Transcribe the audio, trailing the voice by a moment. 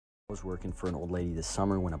I was working for an old lady this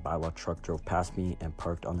summer when a bylaw truck drove past me and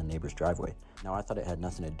parked on the neighbor's driveway. Now I thought it had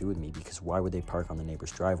nothing to do with me because why would they park on the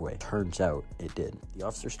neighbor's driveway? Turns out it did. The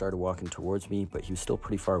officer started walking towards me, but he was still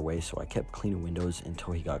pretty far away, so I kept cleaning windows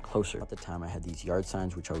until he got closer. At the time I had these yard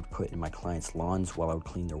signs which I would put in my clients' lawns while I would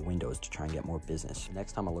clean their windows to try and get more business. The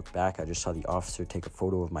next time I looked back, I just saw the officer take a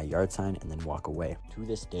photo of my yard sign and then walk away. To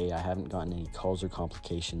this day, I haven't gotten any calls or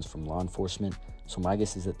complications from law enforcement, so my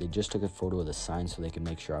guess is that they just took a photo of the sign so they could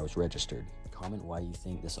make sure I was registered. Comment why you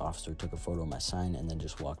think this officer took a photo of my sign and then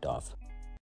just walked off.